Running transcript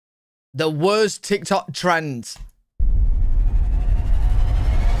The worst TikTok trends.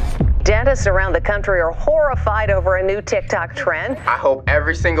 Dentists around the country are horrified over a new TikTok trend. I hope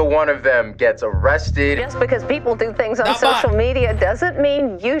every single one of them gets arrested. Just because people do things on social media doesn't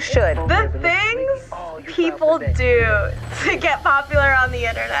mean you should. The things people do to get popular on the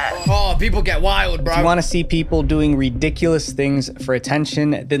internet. Oh, people get wild, bro. If you want to see people doing ridiculous things for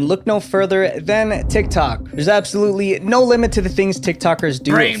attention, then look no further than TikTok. There's absolutely no limit to the things TikTokers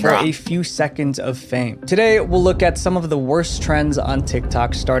do for a few seconds of fame. Today, we'll look at some of the worst trends on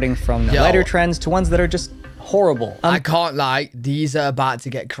TikTok, starting from the lighter trends to ones that are just horrible. I can't lie, these are about to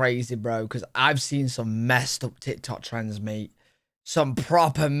get crazy, bro, because I've seen some messed up TikTok trends, mate. Some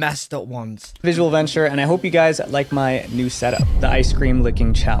proper messed up ones. Visual Venture, and I hope you guys like my new setup, the ice cream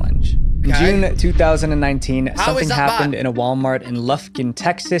licking challenge. In June 2019, something happened in a Walmart in Lufkin,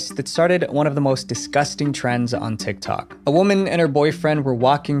 Texas that started one of the most disgusting trends on TikTok. A woman and her boyfriend were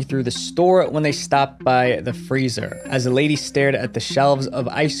walking through the store when they stopped by the freezer. As the lady stared at the shelves of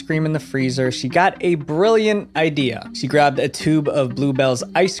ice cream in the freezer, she got a brilliant idea. She grabbed a tube of Bluebell's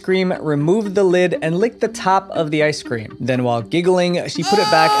ice cream, removed the lid, and licked the top of the ice cream. Then while giggling, she put it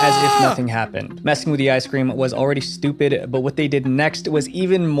back as if nothing happened. Messing with the ice cream was already stupid, but what they did next was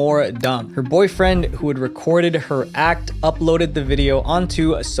even more dumb. Her boyfriend, who had recorded her act, uploaded the video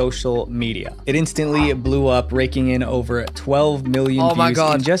onto social media. It instantly blew up, raking in over 12 million views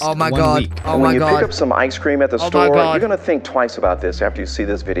in just 1 week. When you pick up some ice cream at the store, you're gonna think twice about this after you see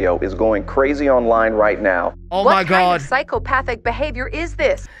this video. Is going crazy online right now. What kind of psychopathic behavior is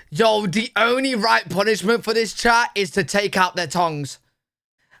this? Yo, the only right punishment for this chat is to take out their tongues.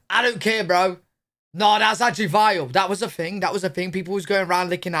 I don't care, bro. No, that's actually vile. That was a thing. That was a thing. People was going around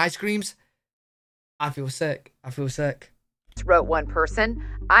licking ice creams. I feel sick. I feel sick. Wrote one person.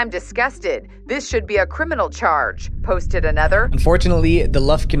 I'm disgusted. This should be a criminal charge. Posted another. Unfortunately, the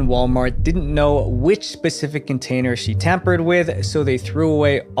Lufkin Walmart didn't know which specific container she tampered with, so they threw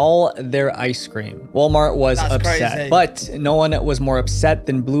away all their ice cream. Walmart was upset, but no one was more upset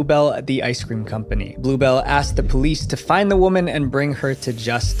than Bluebell, the ice cream company. Bluebell asked the police to find the woman and bring her to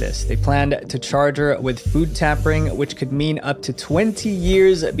justice. They planned to charge her with food tampering, which could mean up to 20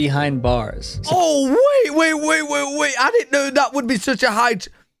 years behind bars. Oh, wait. I didn't know that would be such a high...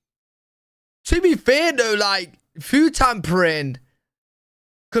 To be fair, though, like, food tampering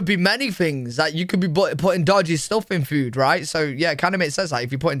could be many things. Like, you could be putting dodgy stuff in food, right? So, yeah, it kind of makes sense. Like,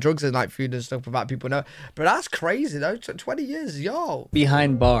 if you're putting drugs in, like, food and stuff without people know. But that's crazy, though. 20 years, yo.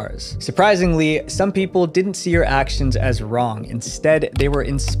 Behind bars. Surprisingly, some people didn't see her actions as wrong. Instead, they were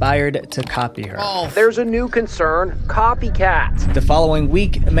inspired to copy her. There's a new concern, copycats. The following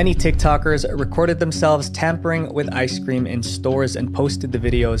week, many TikTokers recorded themselves tampering with ice cream in stores and posted the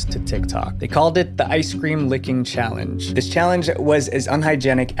videos to TikTok. They called it the Ice Cream Licking Challenge. This challenge was as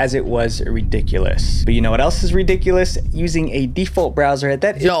unhygienic as it was ridiculous. But you know what else is ridiculous? Using a default browser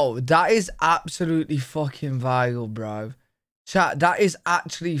that is absolutely fucking vile, bro. Chat, that is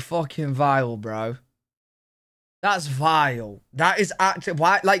actually fucking vile, bro. That's vile. That is actually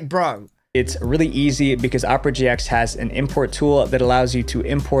why, like, bro. It's really easy because Opera GX has an import tool that allows you to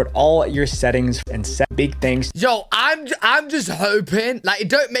import all your settings and set big things. Yo, I'm just hoping, like, it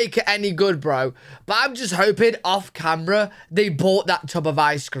don't make it any good, bro, but I'm just hoping off camera they bought that tub of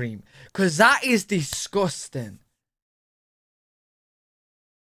ice cream, because that is disgusting.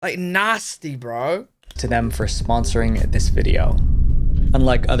 Like, nasty, bro. To them for sponsoring this video.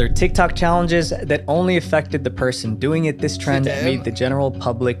 Unlike other TikTok challenges that only affected the person doing it, this trend made the general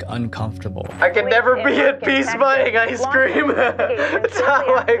public uncomfortable. I can never be at peace buying ice cream. That's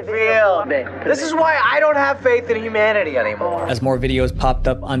how I feel. This is why I don't have faith in humanity anymore. As more videos popped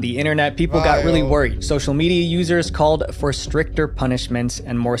up on the internet, people got really worried. Social media users called for stricter punishments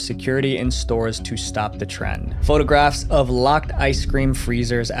and more security in stores to stop the trend. Photographs of locked ice cream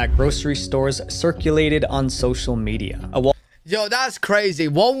freezers at grocery stores circulated on social media. Yo, that's crazy.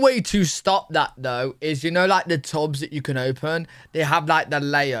 One way to stop that, though, is, you know, like the tubs that you can open, they have like the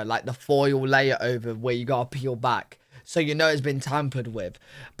layer, like the foil layer over where you gotta peel back, so you know it's been tampered with.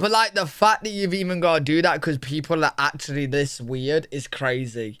 But like the fact that you've even got to do that because people are actually this weird is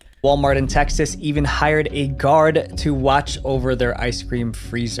crazy. Walmart in Texas even hired a guard to watch over their ice cream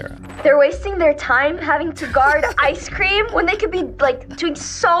freezer. They're wasting their time having to guard ice cream when they could be like doing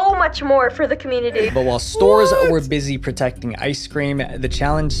so much more for the community. But while stores were busy protecting ice cream, the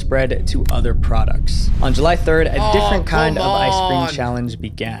challenge spread to other products. On July 3rd, a different kind of ice cream challenge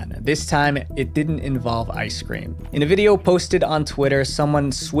began. This time, it didn't involve ice cream. In a video posted on Twitter,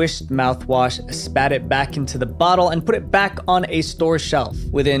 someone swished mouthwash, spat it back into the bottle, and put it back on a store shelf.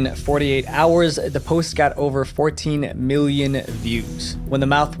 Within Within 48 hours, the post got over 14 million views. When the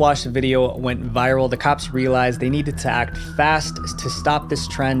mouthwash video went viral, the cops realized they needed to act fast to stop this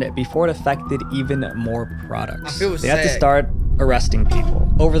trend before it affected even more products. They had to start arresting people.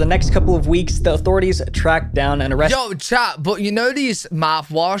 Over the next couple of weeks, the authorities tracked down and arrested— Yo, chat, but you know these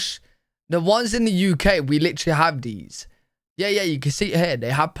mouthwash? The ones in the UK, we literally have these. Yeah, you can see it here.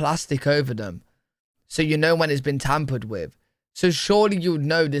 They have plastic over them. So you know when it's been tampered with. So surely you would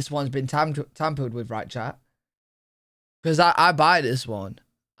know this one's been tampered with, right, chat? Because I buy this one.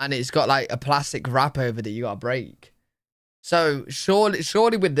 And it's got like a plastic wrap over that you got to break. So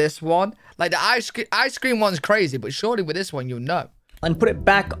surely with this one, like the ice cream one's crazy, but surely with this one, you'll know. And put it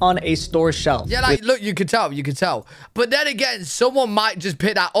back on a store shelf. Yeah, like, look, you could tell. But then again, someone might just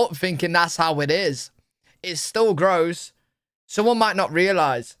pick that up thinking that's how it is. It's still gross. Someone might not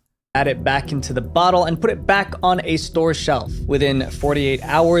realize. Add it back into the bottle and put it back on a store shelf. Within 48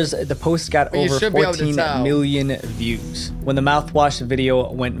 hours, the post got over 14 million views. When the mouthwash video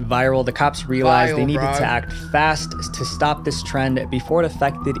went viral, the cops realized they needed to act fast to stop this trend before it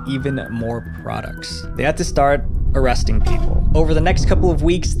affected even more products. They had to start arresting people. Over the next couple of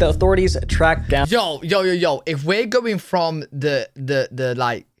weeks, the authorities tracked down— Yo, if we're going from the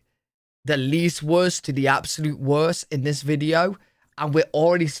least worst to the absolute worst in this video, and we're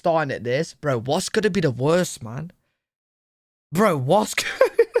already starting at this, bro, what's gonna be the worst, man? Bro, what's gonna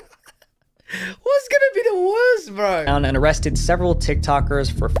be the worst, bro? And arrested several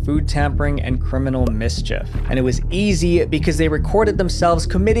TikTokers for food tampering and criminal mischief. And it was easy because they recorded themselves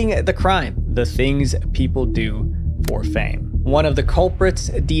committing the crime, the things people do for fame. One of the culprits,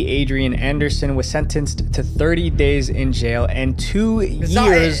 D. Adrian Anderson, was sentenced to 30 days in jail and 2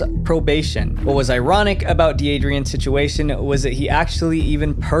 years probation. What was ironic about D. Adrian's situation was that he actually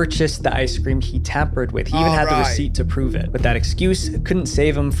even purchased the ice cream he tampered with. He even had the receipt to prove it. But that excuse couldn't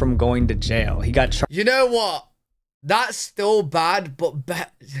save him from going to jail. He got charged— You know what? That's still bad, but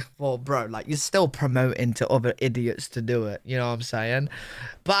well, bro, like, you're still promoting to other idiots to do it. You know what I'm saying?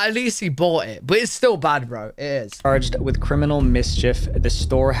 But at least he bought it. But it's still bad, bro. It is. Charged with criminal mischief. The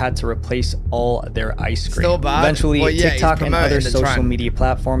store had to replace all their ice cream. Still bad. Eventually, well, yeah, TikTok and other social media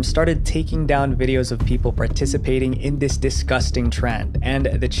platforms started taking down videos of people participating in this disgusting trend, and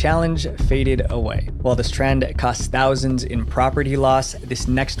the challenge faded away. While this trend costs thousands in property loss, this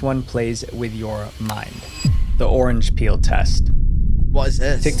next one plays with your mind. The orange peel test. What is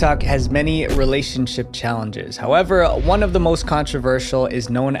this? TikTok has many relationship challenges. However, one of the most controversial is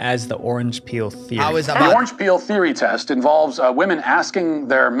known as the orange peel theory. How is that? The orange peel theory test involves women asking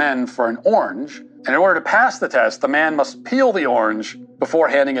their men for an orange, and in order to pass the test, the man must peel the orange before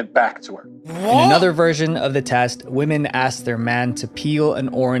handing it back to her. In another version of the test, women ask their man to peel an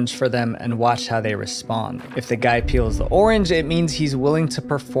orange for them and watch how they respond. If the guy peels the orange, it means he's willing to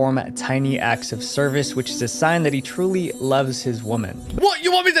perform tiny acts of service, which is a sign that he truly loves his woman. What,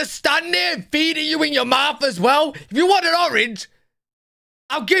 you want me to stand there and feed it you in your mouth as well? If you want an orange,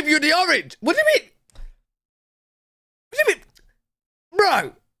 I'll give you the orange. What do you mean? What do you mean?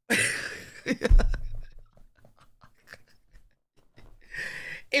 Bro.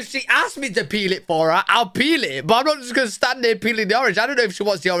 If she asked me to peel it for her, I'll peel it. But I'm not just going to stand there peeling the orange. I don't know if she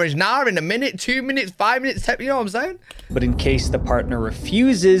wants the orange now, in a minute, 2 minutes, 5 minutes, 10, you know what I'm saying? But in case the partner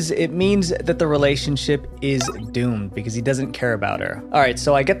refuses, it means that the relationship is doomed because he doesn't care about her. All right,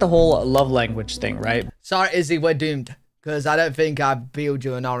 so I get the whole love language thing, right? Sorry, Izzy, we're doomed. Because I don't think I've peeled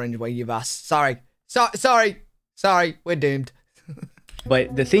you an orange when you've asked. Sorry, we're doomed.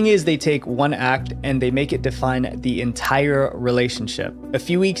 But the thing is, they take one act and they make it define the entire relationship. A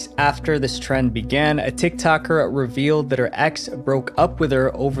few weeks after this trend began, a TikToker revealed that her ex broke up with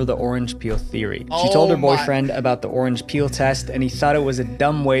her over the orange peel theory. She told her boyfriend about the orange peel test, and he thought it was a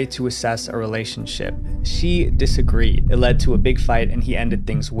dumb way to assess a relationship. She disagreed. It led to a big fight, and he ended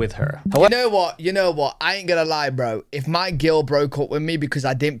things with her. However, you know what? I ain't gonna lie, bro. If my girl broke up with me because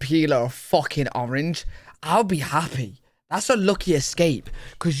I didn't peel her a fucking orange, I'll be happy. That's a lucky escape,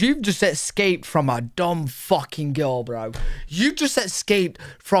 because you've just escaped from a dumb fucking girl, bro. You just escaped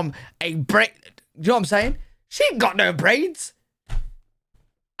from a brain. You know what I'm saying? She ain't got no brains.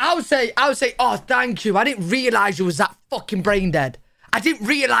 I would say, oh, thank you. I didn't realize you was that fucking brain dead. I didn't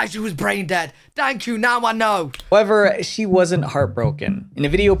realize you was brain dead. Thank you, now I know. However, she wasn't heartbroken. In a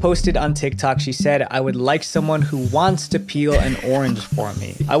video posted on TikTok, she said, "I would like someone who wants to peel an orange for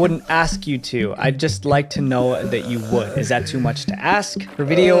me. I wouldn't ask you to. I'd just like to know that you would. Is that too much to ask?" Her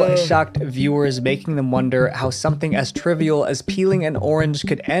video shocked viewers, making them wonder how something as trivial as peeling an orange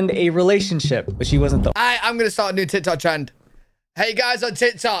could end a relationship. But she wasn't the— I'm going to start a new TikTok trend. Hey guys on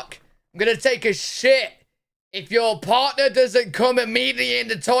TikTok, I'm going to take a shit If your partner doesn't come immediately in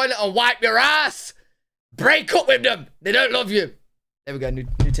the toilet and wipe your ass, break up with them. They don't love you. There we go. New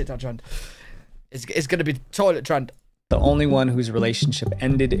TikTok trend. It's going to be toilet trend. The only one whose relationship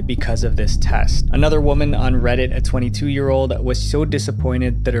ended because of this test. Another woman on Reddit, a 22-year-old, was so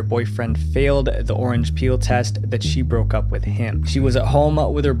disappointed that her boyfriend failed the orange peel test that she broke up with him. She was at home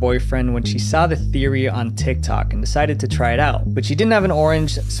with her boyfriend when she saw the theory on TikTok and decided to try it out. But she didn't have an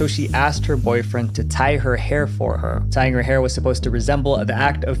orange, so she asked her boyfriend to tie her hair for her. Tying her hair was supposed to resemble the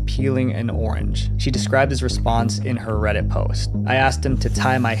act of peeling an orange. She described his response in her Reddit post. I asked him to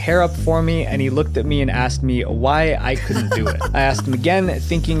tie my hair up for me, and he looked at me and asked me why I couldn't do it. I asked him again,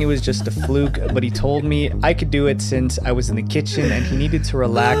 thinking it was just a fluke, but he told me I could do it since I was in the kitchen and he needed to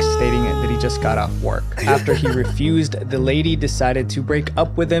relax, stating that he just got off work. After he refused, the lady decided to break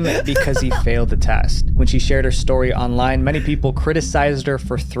up with him because he failed the test. When she shared her story online, many people criticized her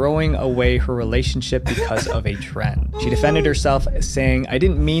for throwing away her relationship because of a trend. She defended herself, saying, I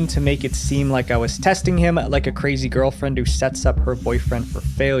didn't mean to make it seem like I was testing him like a crazy girlfriend who sets up her boyfriend for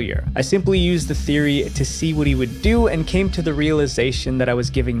failure. I simply used the theory to see what he would do and came to the realization that I was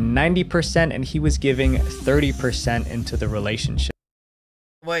giving 90% and he was giving 30% into the relationship.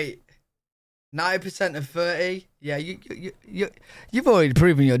 Wait, 90% of 30? Yeah, you've already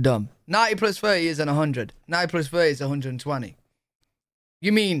proven you're dumb. 90 plus 30 isn't 100. 90 plus 30 is 120.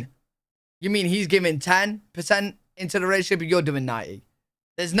 You mean he's giving 10% into the relationship and you're doing 90?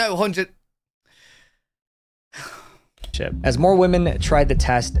 There's no 100. As more women tried the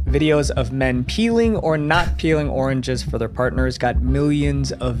test, videos of men peeling or not peeling oranges for their partners got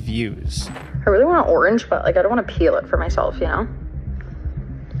millions of views. I really want an orange, but like I don't want to peel it for myself, you know?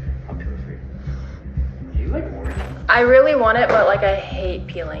 I'll peel it for you. Do you like orange? I really want it, but like I hate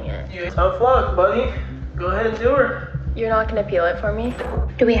peeling it. Tough luck, buddy. Go ahead and do her. You're not gonna peel it for me?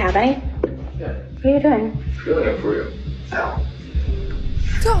 Do we have any? Yeah. What are you doing? Peeling it for you. Ow.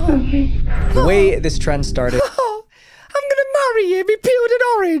 Okay. The way this trend started. I'm gonna marry him. He peeled an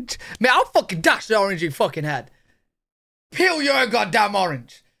orange. Man, I'll fucking dash the orange in your fucking head. Peel your goddamn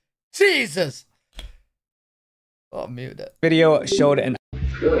orange. Jesus. Oh, mute it. Video showed an.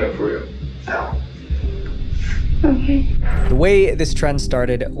 Peeling it for you. Ow. Okay. The way this trend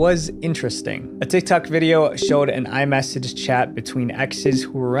started was interesting. A TikTok video showed an iMessage chat between exes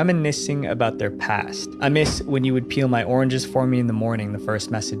who were reminiscing about their past. I miss when you would peel my oranges for me in the morning, the first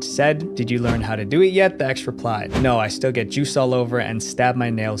message said. Did you learn how to do it yet? The ex replied, no, I still get juice all over and stab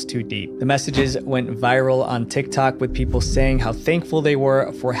my nails too deep. The messages went viral on TikTok with people saying how thankful they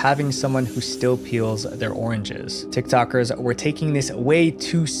were for having someone who still peels their oranges. TikTokers were taking this way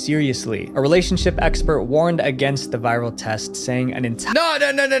too seriously. A relationship expert warned against the viral test, saying an entire—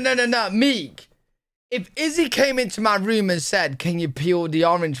 No, Meek. If Izzy came into my room and said, can you peel the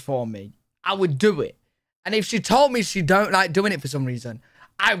orange for me? I would do it. And if she told me she don't like doing it for some reason,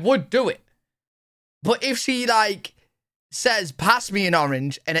 I would do it. But if she like says, pass me an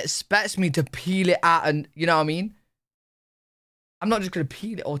orange and expects me to peel it out and, you know what I mean? I'm not just going to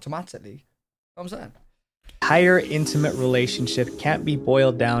peel it automatically. You know what I'm saying? Entire intimate relationship can't be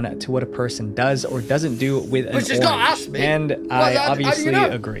boiled down to what a person does or doesn't do with an orange. And I obviously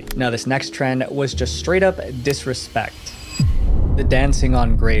agree. Now, this next trend was just straight up disrespect. The dancing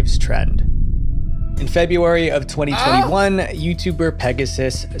on graves trend. In February of 2021, YouTuber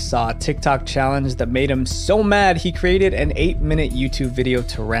Pegasus saw a TikTok challenge that made him so mad he created an 8-minute YouTube video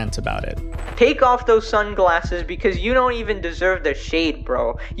to rant about it. Take off those sunglasses because you don't even deserve the shade,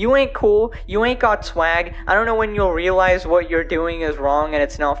 bro. You ain't cool, you ain't got swag. I don't know when you'll realize what you're doing is wrong and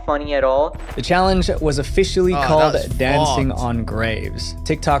it's not funny at all. The challenge was officially called Dancing on Graves.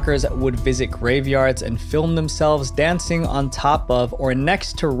 TikTokers would visit graveyards and film themselves dancing on top of or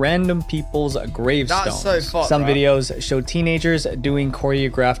next to random people's gravestones. Some videos showed teenagers doing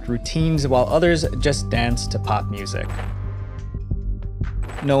choreographed routines while others just danced to pop music.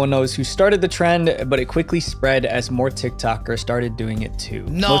 No one knows who started the trend, but it quickly spread as more TikTokers started doing it too.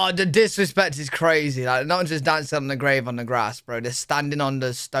 No, the disrespect is crazy. Like, not just dancing on the grave on the grass, bro. They're standing on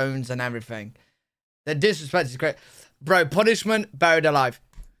the stones and everything. The disrespect is great. Bro, punishment, buried alive.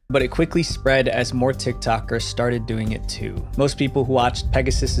 But it quickly spread as more TikTokers started doing it too. Most people who watched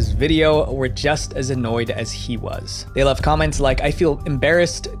Pegasus's video were just as annoyed as he was. They left comments like, I feel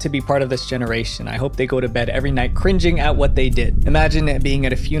embarrassed to be part of this generation. I hope they go to bed every night cringing at what they did. Imagine being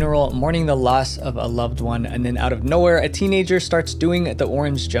at a funeral, mourning the loss of a loved one, and then out of nowhere, a teenager starts doing the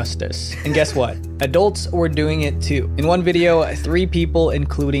orange justice. And guess what? Adults were doing it too. In one video, 3 people,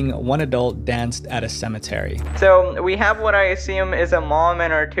 including one adult, danced at a cemetery. So we have what I assume is a mom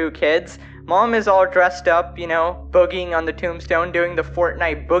and her 2 2 kids. Mom is all dressed up, you know, boogieing on the tombstone, doing the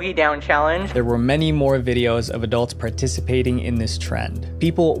Fortnite boogie down challenge. There were many more videos of adults participating in this trend.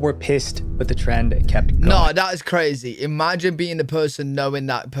 People were pissed, but the trend kept going. No, that is crazy. Imagine being the person knowing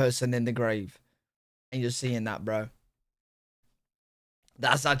that person in the grave. And you're seeing that, bro.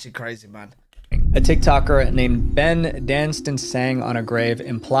 That's actually crazy, man. A TikToker named Ben danced and sang on a grave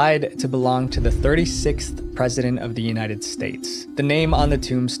implied to belong to the 36th President of the United States. The name on the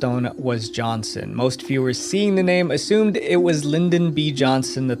tombstone was Johnson. Most viewers seeing the name assumed it was Lyndon B.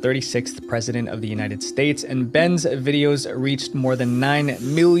 Johnson, the 36th President of the United States, and Ben's videos reached more than 9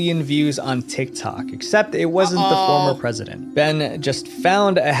 million views on TikTok, except it wasn't the former president. Ben just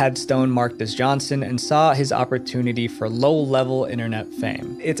found a headstone marked as Johnson and saw his opportunity for low-level internet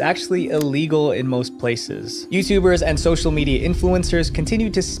fame. It's actually illegal in most places. YouTubers and social media influencers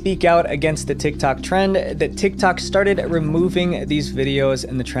continued to speak out against the TikTok trend that TikTok started removing these videos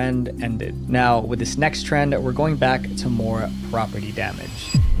and the trend ended. Now, with this next trend, we're going back to more property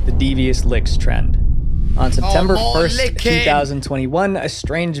damage. The devious licks trend. On September 1st, 2021, a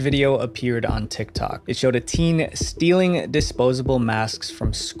strange video appeared on TikTok. It showed a teen stealing disposable masks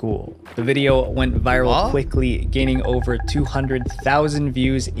from school. The video went viral quickly, gaining over 200,000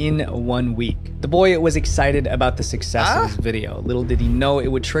 views in 1 week. The boy was excited about the success of his video. Little did he know it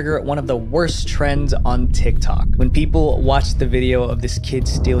would trigger one of the worst trends on TikTok. When people watched the video of this kid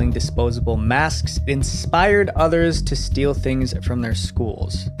stealing disposable masks, it inspired others to steal things from their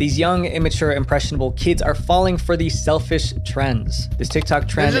schools. These young, immature, impressionable kids are falling for these selfish trends. This TikTok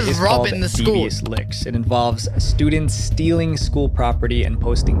trend is called devious licks. It involves students stealing school property and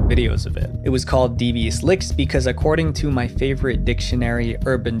posting videos of it. It was called devious licks because according to my favorite dictionary,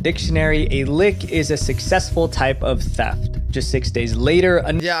 Urban Dictionary, a lick is a successful type of theft. Just 6 days later,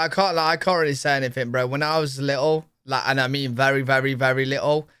 yeah, I can't really say anything, bro. When I was little, like, and I mean very, very, very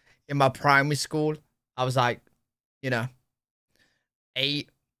little, in my primary school, I was like, you know, 8.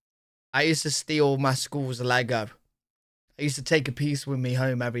 I used to steal my school's Lego. I used to take a piece with me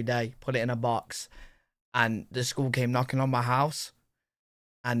home every day, put it in a box, and the school came knocking on my house,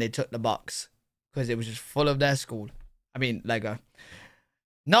 and they took the box because it was just full of their school. I mean, Lego.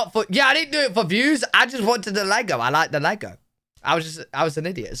 Not for, yeah, I didn't do it for views. I just wanted the Lego. I like the Lego. I was an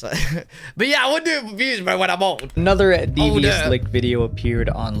idiot. So. But yeah, I wouldn't do it for views, bro, when I'm old. Another devious lick video appeared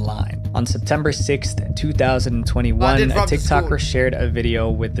online. On September 6th, 2021, a TikToker shared a video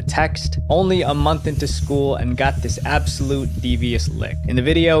with the text, "Only a month into school and got this absolute devious lick." In the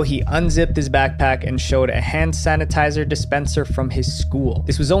video, he unzipped his backpack and showed a hand sanitizer dispenser from his school.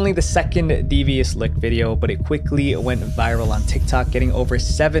 This was only the second devious lick video, but it quickly went viral on TikTok, getting over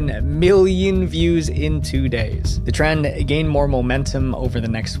 7 million views in 2 days. The trend gained more momentum over the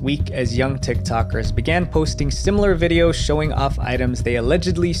next week as young TikTokers began posting similar videos showing off items they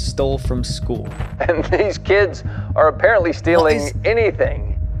allegedly stole from school. And these kids are apparently stealing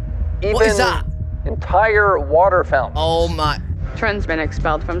anything. Even what is that? Entire water fountains. Oh my. Trent's been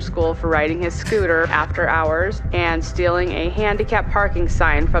expelled from school for riding his scooter after hours and stealing a handicap parking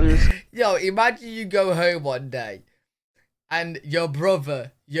sign from the school. Yo, imagine you go home one day and your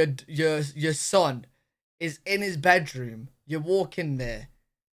brother, your son is in his bedroom. You walk in there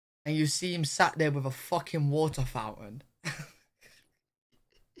and you see him sat there with a fucking water fountain.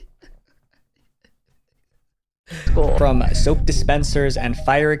 From soap dispensers and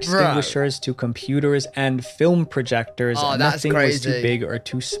fire extinguishers to computers and film projectors, nothing was too big or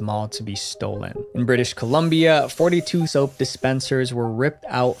too small to be stolen. In British Columbia, 42 soap dispensers were ripped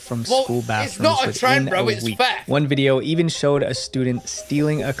out from school bathrooms within a week. One video even showed a student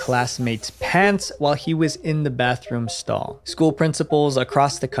stealing a classmate's pants while he was in the bathroom stall. School principals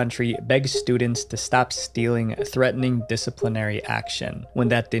across the country begged students to stop stealing, threatening disciplinary action. When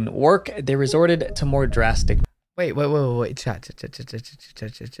that didn't work, they resorted to more drastic. Wait. Chat.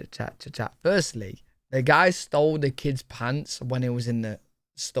 Firstly, the guy stole the kid's pants when he was in the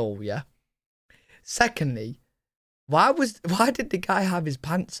stall, yeah? Secondly, why did the guy have his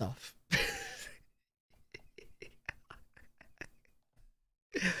pants off?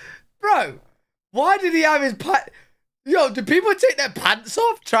 Bro, why did he have his pants? Yo, do people take their pants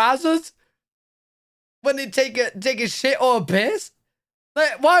off, trousers, when they take a shit or a piss?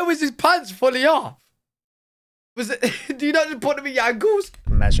 Like, why was his pants fully off? Was it? Do you not just put them in your ankles?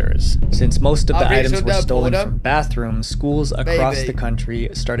 measures. Since most of the items were stolen from bathrooms, schools across the country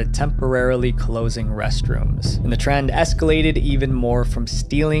started temporarily closing restrooms. And the trend escalated even more from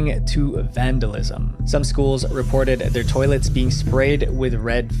stealing to vandalism. Some schools reported their toilets being sprayed with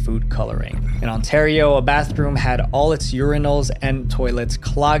red food coloring. In Ontario, a bathroom had all its urinals and toilets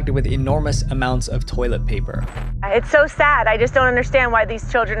clogged with enormous amounts of toilet paper. It's so sad. I just don't understand why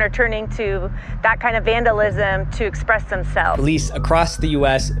these children are turning to that kind of vandalism to express themselves. Police across the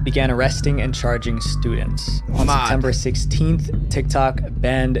US began arresting and charging students. On September 16th, TikTok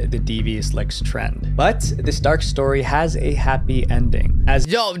banned the devious licks trend. But this dark story has a happy ending.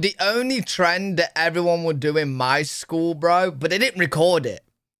 Yo, the only trend that everyone would do in my school, bro, but they didn't record it,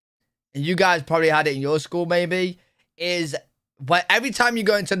 and you guys probably had it in your school maybe, is where every time you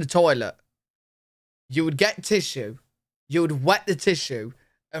go into the toilet, you would get tissue, you would wet the tissue,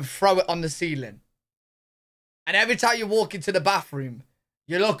 and throw it on the ceiling. And every time you walk into the bathroom,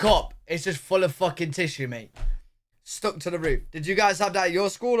 you look up, it's just full of fucking tissue, mate. Stuck to the roof. Did you guys have that at your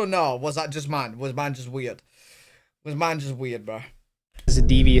school or no? Was that just mine? Was mine just weird? Was mine just weird, bro? As the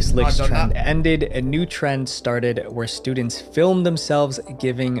devious licks trend ended, a new trend started where students filmed themselves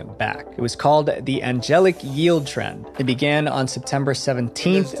giving back. It was called the angelic yield trend. It began on September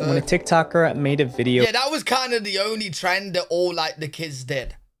 17th when a TikToker made a video. Yeah, that was kind of the only trend that all like the kids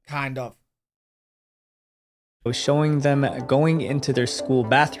did, kind of. Showing them going into their school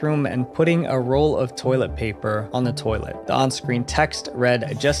bathroom and putting a roll of toilet paper on the toilet. The on-screen text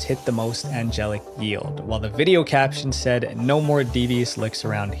read, "Just hit the most angelic yield," while the video caption said, "No more devious licks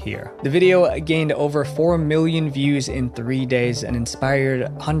around here." The video gained over 4 million views in 3 days and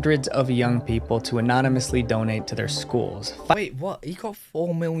inspired hundreds of young people to anonymously donate to their schools. Wait, what? He got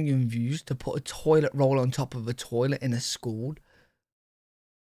 4 million views to put a toilet roll on top of a toilet in a school?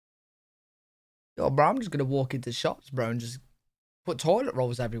 Yo, bro, I'm just gonna walk into shops, bro, and just put toilet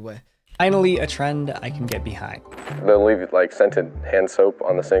rolls everywhere. Finally, a trend I can get behind. They'll leave like scented hand soap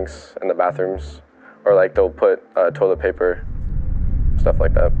on the sinks in the bathrooms, or like they'll put toilet paper, stuff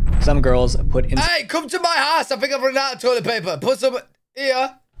like that. Some girls put in. Hey, come to my house! I think I've run out of toilet paper. Put some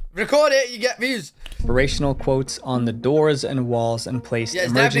here. Record it, you get views. Inspirational quotes on the doors and walls and placed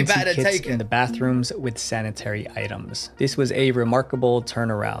emergency kits in the bathrooms with sanitary items. This was a remarkable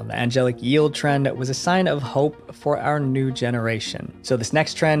turnaround. The angelic yield trend was a sign of hope for our new generation. So this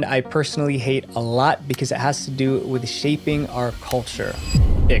next trend I personally hate a lot because it has to do with shaping our culture.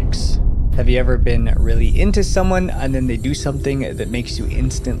 Icks. Have you ever been really into someone and then they do something that makes you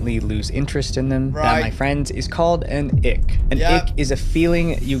instantly lose interest in them? Right. That, my friends, is called an ick. An ick is a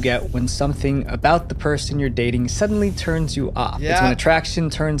feeling you get when something about the person you're dating suddenly turns you off. It's when attraction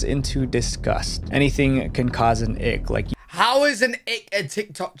turns into disgust. Anything can cause an ick. Like, how is an ick a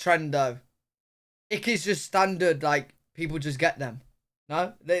TikTok trend though? Ick is just standard, like people just get them.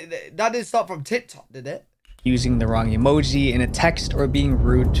 No, that didn't start from TikTok, did it? Using the wrong emoji in a text or being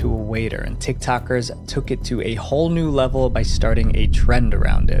rude to a waiter, and TikTokers took it to a whole new level by starting a trend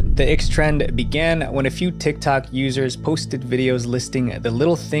around it. The Icks trend began when a few TikTok users posted videos listing the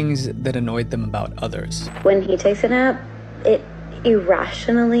little things that annoyed them about others. When he takes a nap, it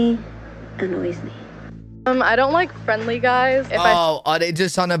irrationally annoys me. I don't like friendly guys. Are they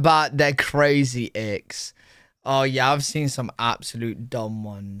just on about their crazy icks? Oh yeah, I've seen some absolute dumb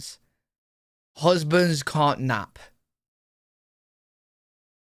ones. Husbands can't nap.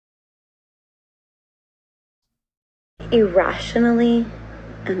 Irrationally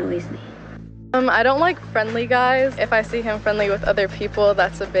annoys me. I don't like friendly guys. If I see him friendly with other people,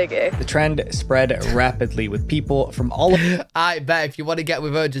 that's a big ick. The trend spread rapidly with people from all over. I bet if you want to get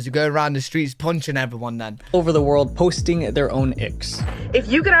with her, just go around the streets punching everyone then. Over the world posting their own icks.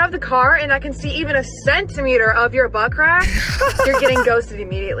 If you get out of the car and I can see even a centimeter of your butt crack, you're getting ghosted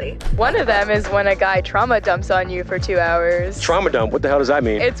immediately. One of them is when a guy trauma dumps on you for 2 hours. Trauma dump? What the hell does that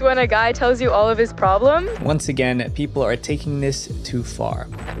mean? It's when a guy tells you all of his problems. Once again, people are taking this too far.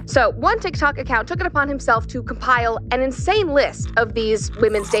 So one TikTok account took it upon himself to compile an insane list of these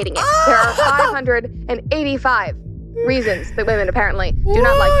women's dating apps. There are 585 reasons that women apparently do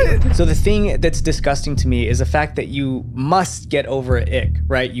not like you. So the thing that's disgusting to me is the fact that you must get over an ick,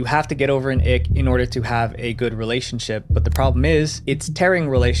 right? You have to get over an ick in order to have a good relationship. But the problem is it's tearing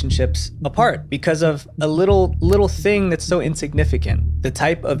relationships apart because of a little thing that's so insignificant. The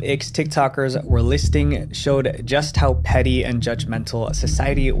type of icks TikTokers were listing showed just how petty and judgmental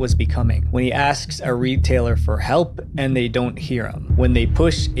society was becoming. When he asks a retailer for help and they don't hear him. When they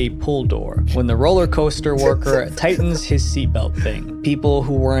push a pull door. When the roller coaster worker tightens his seatbelt thing. People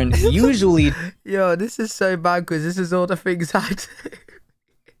who weren't usually... Yo, this is so bad because this is all the things I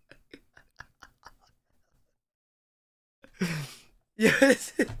do.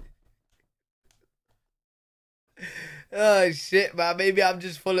 Oh shit, man. Maybe I'm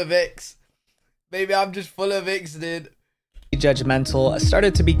just full of icks. Maybe I'm just full of icks, dude. Judgmental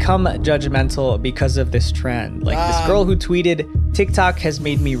started to become judgmental because of this trend. Like this girl who tweeted, TikTok has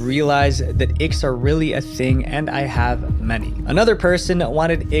made me realize that icks are really a thing and I have many. Another person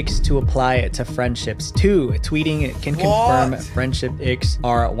wanted icks to apply to friendships too. Tweeting can confirm friendship icks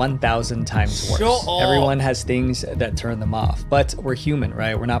are 1,000 times worse. Everyone has things that turn them off, but we're human,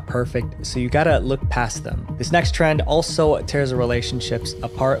 right? We're not perfect, so you gotta look past them. This next trend also tears relationships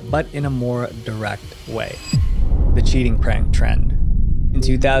apart, but in a more direct way. The cheating prank trend. In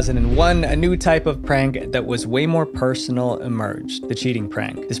 2001, a new type of prank that was way more personal emerged, the cheating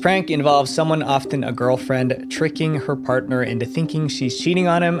prank. This prank involves someone, often a girlfriend, tricking her partner into thinking she's cheating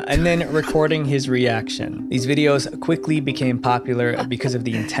on him and then recording his reaction. These videos quickly became popular because of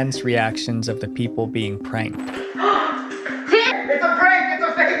the intense reactions of the people being pranked. It's a prank! It's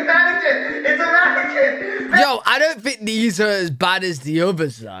a fake mannequin! It's a mannequin! Yo, I don't think these are as bad as the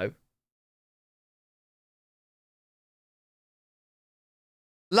others, though.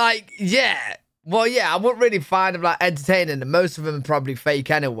 Like, yeah. Well, yeah, I wouldn't really find them, like, entertaining, and most of them are probably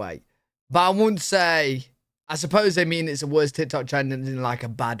fake anyway. But I wouldn't say... I suppose they mean it's the worst TikTok trend in, like, a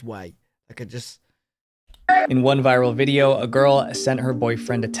bad way. Like, it just... In one viral video, a girl sent her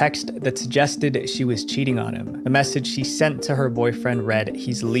boyfriend a text that suggested she was cheating on him. The message she sent to her boyfriend read,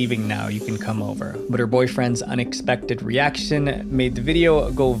 "He's leaving now, you can come over." But her boyfriend's unexpected reaction made the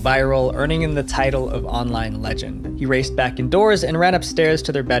video go viral, earning him the title of online legend. He raced back indoors and ran upstairs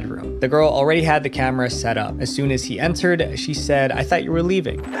to their bedroom. The girl already had the camera set up. As soon as he entered, she said, "I thought you were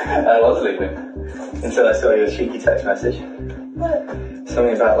leaving." I was leaving, until I saw your cheeky text message.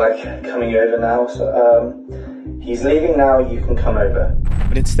 Something about, like, coming over now, so, he's leaving now, you can come over.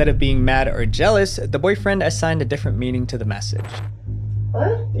 But instead of being mad or jealous, the boyfriend assigned a different meaning to the message. What?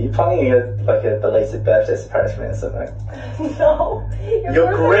 Are you planning a belated birthday surprise for me or something? No.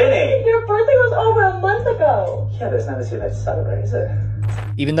 You're grinning! Your birthday was over a month ago. Yeah, there's never too late to celebrate, is it?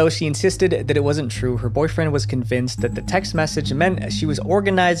 Even though she insisted that it wasn't true, her boyfriend was convinced that the text message meant she was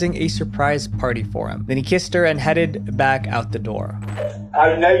organizing a surprise party for him. Then he kissed her and headed back out the door.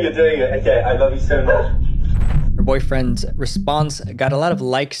 I know you're doing it. Okay, I love you so much. Her boyfriend's response got a lot of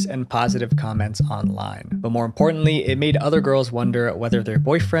likes and positive comments online. But more importantly, it made other girls wonder whether their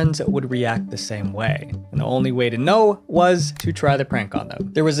boyfriends would react the same way. And the only way to know was to try the prank on them.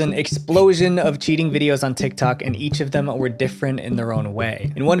 There was an explosion of cheating videos on TikTok, and each of them were different in their own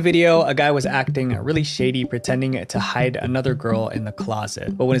way. In one video, a guy was acting really shady, pretending to hide another girl in the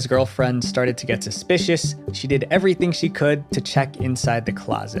closet. But when his girlfriend started to get suspicious, she did everything she could to check inside the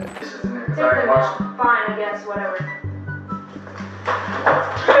closet. Sorry, fine, I guess, whatever.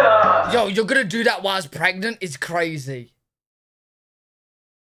 Yo, you're gonna do that whilst pregnant? It's crazy.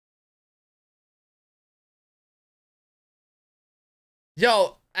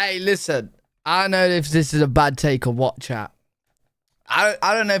 Yo, hey, listen. I don't know if this is a bad take or what, chat. I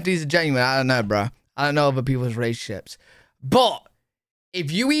don't know if these are genuine. I don't know, bro. I don't know other people's relationships. But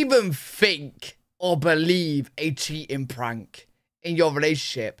if you even think or believe a cheating prank in your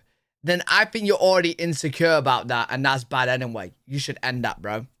relationship, then I think you're already insecure about that, and that's bad anyway. You should end that,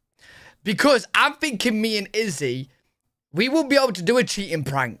 bro. Because I'm thinking me and Izzy, we won't be able to do a cheating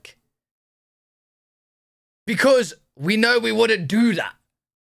prank. Because we know we wouldn't do that.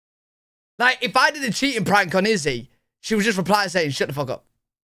 Like, if I did a cheating prank on Izzy, she would just reply saying, "Shut the fuck up."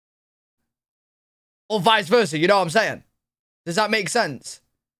 Or vice versa, you know what I'm saying? Does that make sense?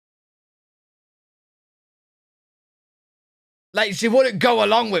 Like, she wouldn't go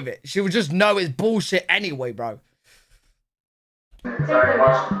along with it. She would just know it's bullshit anyway, bro. Sorry,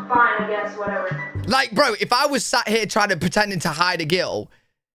 fine, I guess, whatever. Like, bro, if I was sat here trying to pretending to hide a girl,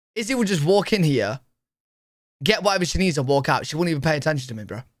 Izzy would just walk in here, get whatever she needs and walk out. She wouldn't even pay attention to me,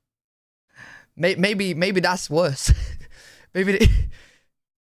 bro. Maybe that's worse. maybe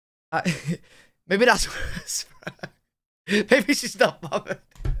that's worse, bro. Maybe she's not bothered.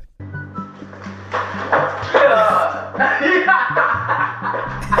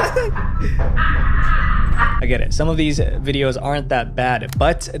 I get it. Some of these videos aren't that bad,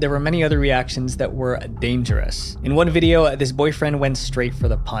 but there were many other reactions that were dangerous. In one video, this boyfriend went straight for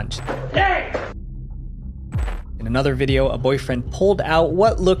the punch. In another video, a boyfriend pulled out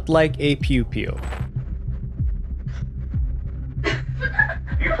what looked like a pew-pew.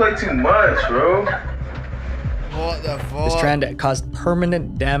 You play too much, bro. What the fuck? This trend caused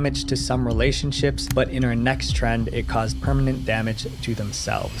permanent damage to some relationships, but in our next trend, it caused permanent damage to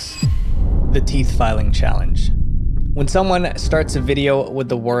themselves. The teeth filing challenge. When someone starts a video with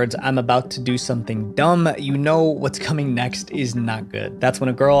the words, "I'm about to do something dumb," you know what's coming next is not good. That's when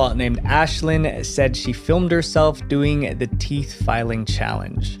a girl named Ashlyn said she filmed herself doing the teeth filing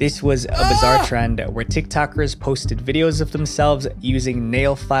challenge. This was a bizarre trend where TikTokers posted videos of themselves using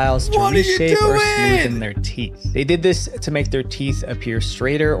nail files to reshape or smoothen their teeth. They did this to make their teeth appear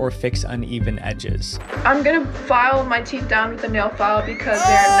straighter or fix uneven edges. I'm gonna file my teeth down with a nail file because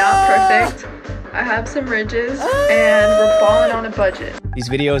they're not perfect. I have some ridges and we're balling on a budget. These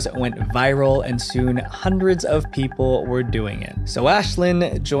videos went viral and soon hundreds of people were doing it. So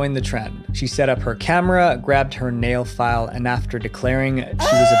Ashlyn joined the trend. She set up her camera, grabbed her nail file, and after declaring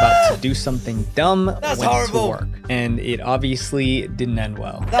she was about to do something dumb, went to work. And it obviously didn't end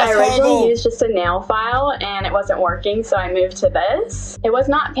well. I originally used just a nail file and it wasn't working, so I moved to this. It was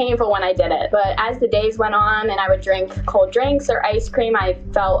not painful when I did it, but as the days went on and I would drink cold drinks or ice cream, I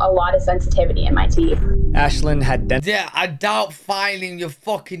felt a lot of sensitivity in my teeth. Ashlyn had Yeah, I doubt filing your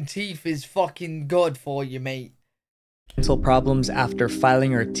fucking teeth is fucking good for you, mate. dental problems after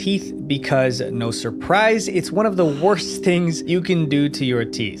filing her teeth because, no surprise, it's one of the worst things you can do to your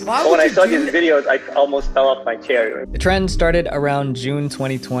teeth. When I saw these videos, I almost fell off my chair. The trend started around June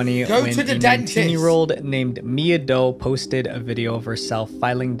 2020 when a 19-year-old named Mia Doe posted a video of herself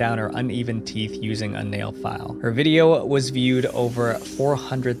filing down her uneven teeth using a nail file. Her video was viewed over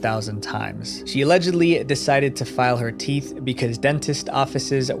 400,000 times. She allegedly decided to file her teeth because dentist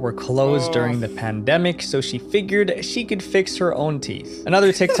offices were closed during the pandemic, so she figured she could fix her own teeth.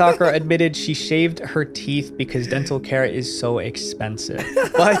 Another TikToker admitted she shaved her teeth because dental care is so expensive.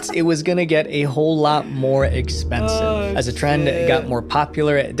 But it was gonna get a whole lot more expensive. As a trend got more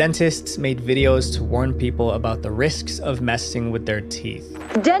popular, dentists made videos to warn people about the risks of messing with their teeth.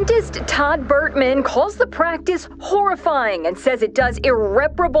 Dentist Todd Bertman calls the practice horrifying and says it does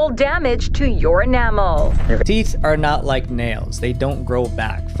irreparable damage to your enamel. Teeth are not like nails. They don't grow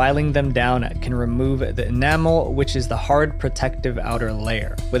back. Filing them down can remove the enamel, which is the hard protective outer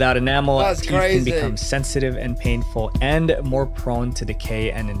layer. Without enamel, teeth can become sensitive and painful and more prone to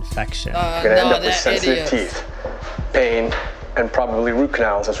decay and infection. You're gonna end up with sensitive teeth, pain, and probably root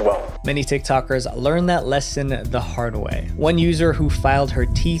canals as well. Many TikTokers learned that lesson the hard way. One user who filed her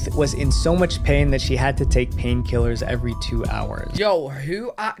teeth was in so much pain that she had to take painkillers every 2 hours. Yo,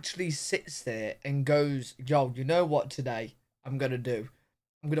 who actually sits there and goes, yo, you know what today I'm gonna do?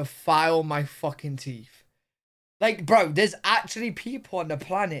 I'm gonna file my fucking teeth. Like, bro, there's actually people on the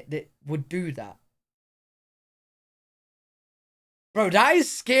planet that would do that. Bro, that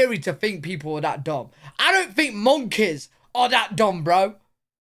is scary to think people are that dumb. I don't think monkeys are that dumb, bro.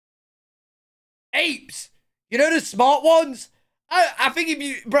 Apes. You know the smart ones? I think if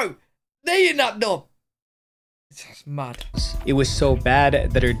you... Bro, they ain't that dumb. It's mad. It was so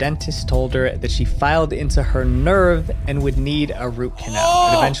bad that her dentist told her that she filed into her nerve and would need a root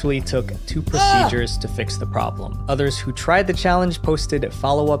canal. It eventually took 2 procedures to fix the problem. Others who tried the challenge posted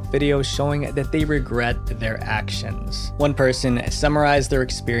follow-up videos showing that they regret their actions. One person summarized their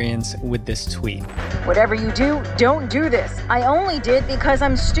experience with this tweet. Whatever you do, don't do this. I only did because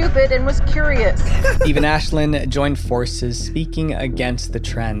I'm stupid and was curious. Even Ashlyn joined forces, speaking against the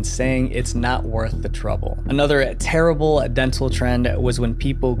trend, saying it's not worth the trouble. Another terrible dental trend was when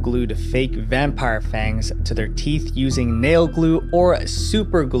people glued fake vampire fangs to their teeth using nail glue or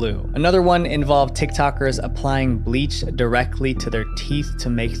super glue. Another one involved TikTokers applying bleach directly to their teeth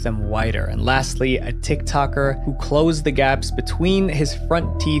to make them whiter. And lastly, a TikToker who closed the gaps between his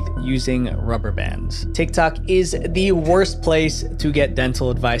front teeth using rubber bands. TikTok is the worst place to get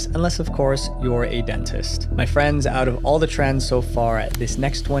dental advice, unless of course you're a dentist. My friends, out of all the trends so far, this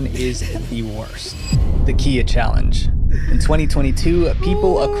next one is the worst. The Kia challenge. In 2022,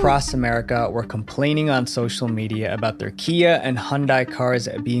 people across America were complaining on social media about their Kia and Hyundai cars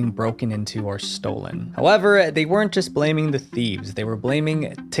being broken into or stolen. However, they weren't just blaming the thieves, they were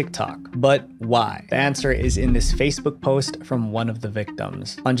blaming TikTok. But why? The answer is in this Facebook post from one of the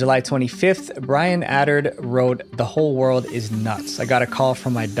victims. On July 25th, Brian Addard wrote, "The whole world is nuts. I got a call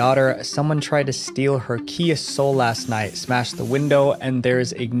from my daughter. Someone tried to steal her Kia Soul last night, smashed the window, and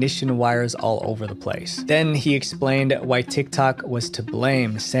there's ignition wires all over the place." Then he explained why TikTok was to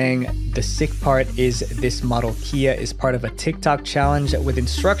blame, saying, "The sick part is this model Kia is part of a TikTok challenge with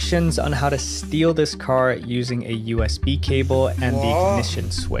instructions on how to steal this car using a USB cable and the ignition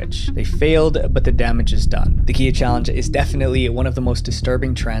switch. They failed, but the damage is done." The Kia challenge is definitely one of the most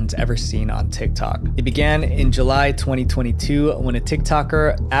disturbing trends ever seen on TikTok. It began in July 2022 when a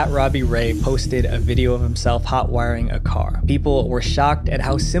TikToker @RobbieRay posted a video of himself hot wiring a car. People were shocked at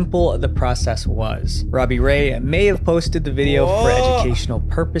how simple the process was. Robbie Ray may have posted the video for educational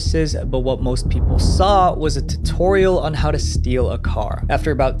purposes, but what most people saw was a tutorial on how to steal a car.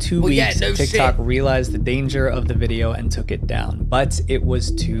 After about 2 weeks, TikTok realized the danger of the video and took it down, but it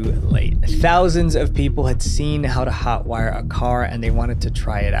was too late. Thousands of people had seen how to hotwire a car and they wanted to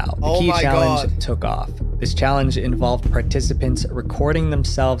try it out. The key challenge took off. This challenge involved participants recording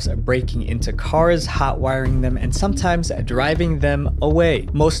themselves breaking into cars, hotwiring them, and sometimes driving them away.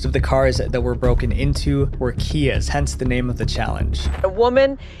 Most of the cars that were broken into were Kias, hence the name of the challenge. A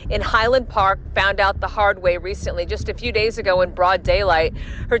woman in Highland Park found out the hard way recently, just a few days ago in broad daylight.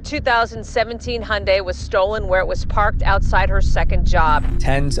 Her 2017 Hyundai was stolen where it was parked outside her second job.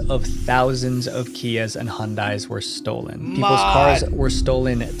 Tens of thousands of Kias and Hyundais were stolen. People's cars were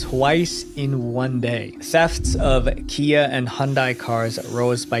stolen twice in one day. Thefts of Kia and Hyundai cars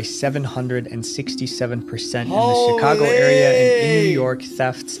rose by 767% in the Chicago area, and in New York,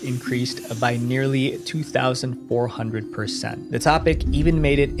 thefts increased by nearly 2,400%. The topic even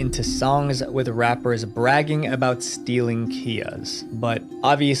made it into songs with rappers bragging about stealing Kias. But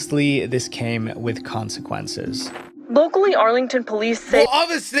obviously, this came with consequences. Locally, Arlington police say— Well,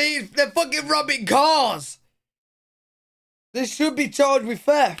 obviously, they're fucking robbing cars. They should be charged with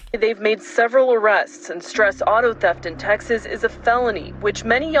theft. They've made several arrests and stress auto theft in Texas is a felony, which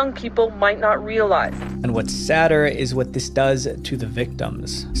many young people might not realize. And what's sadder is what this does to the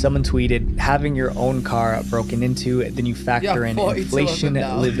victims. Someone tweeted, having your own car broken into, then you factor in inflation,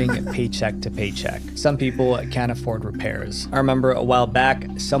 living paycheck to paycheck. Some people can't afford repairs. I remember a while back,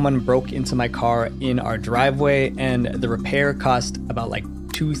 someone broke into my car in our driveway and the repair cost about like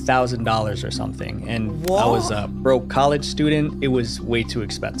 $2,000 or something, and I was a broke college student. It was way too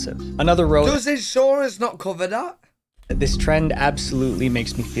expensive. Another wrote, does insurance not cover that? This trend absolutely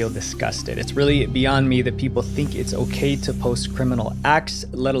makes me feel disgusted. It's really beyond me that people think it's okay to post criminal acts,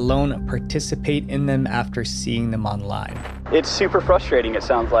 let alone participate in them after seeing them online. It's super frustrating, it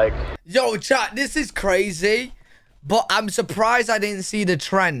sounds like. Yo, chat, this is crazy. But I'm surprised I didn't see the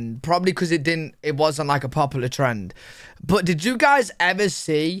trend. Probably because it wasn't like a popular trend. But did you guys ever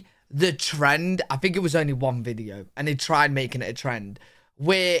see the trend? I think it was only one video. And they tried making it a trend.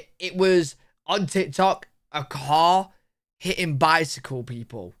 Where it was on TikTok, a car hitting bicycle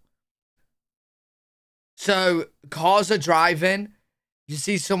people. So cars are driving. You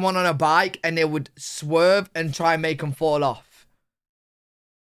see someone on a bike and they would swerve and try and make them fall off.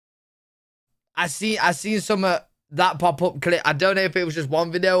 I seen some... that pop-up clip. I don't know if it was just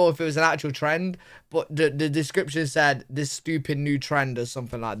one video or if it was an actual trend, but the description said this stupid new trend or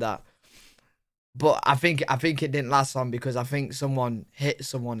something like that. But I think it didn't last long because I think someone hit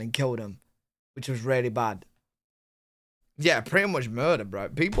someone and killed them, which was really bad. Yeah, pretty much murder, bro.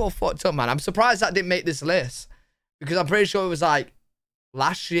 People are fucked up, man. I'm surprised that didn't make this list because I'm pretty sure it was like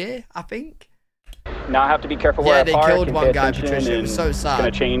last year, I think. Now I have to be careful where I park. Yeah, they killed one guy, Patricia. It was so sad. It's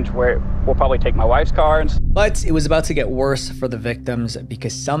gonna change where we'll probably take my wife's car. But it was about to get worse for the victims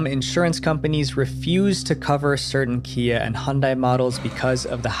because some insurance companies refused to cover certain Kia and Hyundai models because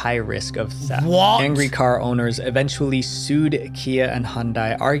of the high risk of theft. What? Angry car owners eventually sued Kia and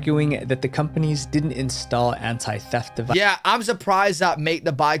Hyundai, arguing that the companies didn't install anti-theft devices. Yeah, I'm surprised that make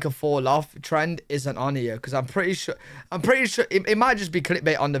the biker fall off trend isn't on here because I'm pretty sure it might just be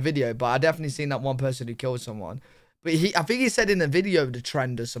clickbait on the video, but I definitely seen that one person who killed someone. But I think he said in the video the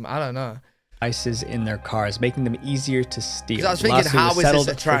trend or something. I don't know. Devices in their cars, making them easier to steal. I was thinking, how is this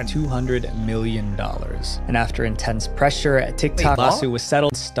a trend? For $200 million. And after intense pressure, TikTok lawsuit was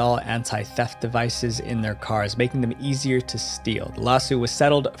settled to install anti-theft devices in their cars, making them easier to steal. The lawsuit was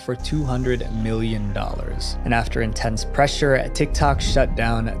settled for $200 million. And after intense pressure, TikTok shut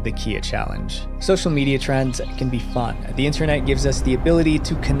down the Kia challenge. Social media trends can be fun. The internet gives us the ability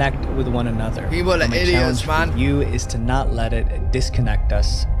to connect with one another. People are idiots, man. You is to not let it disconnect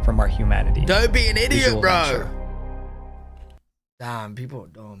us from our humanity. Don't be an idiot, bro. Damn, people are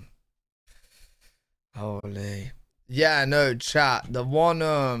dumb. Holy. Yeah, no, chat. The one,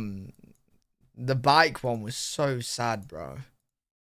 the bike one was so sad, bro.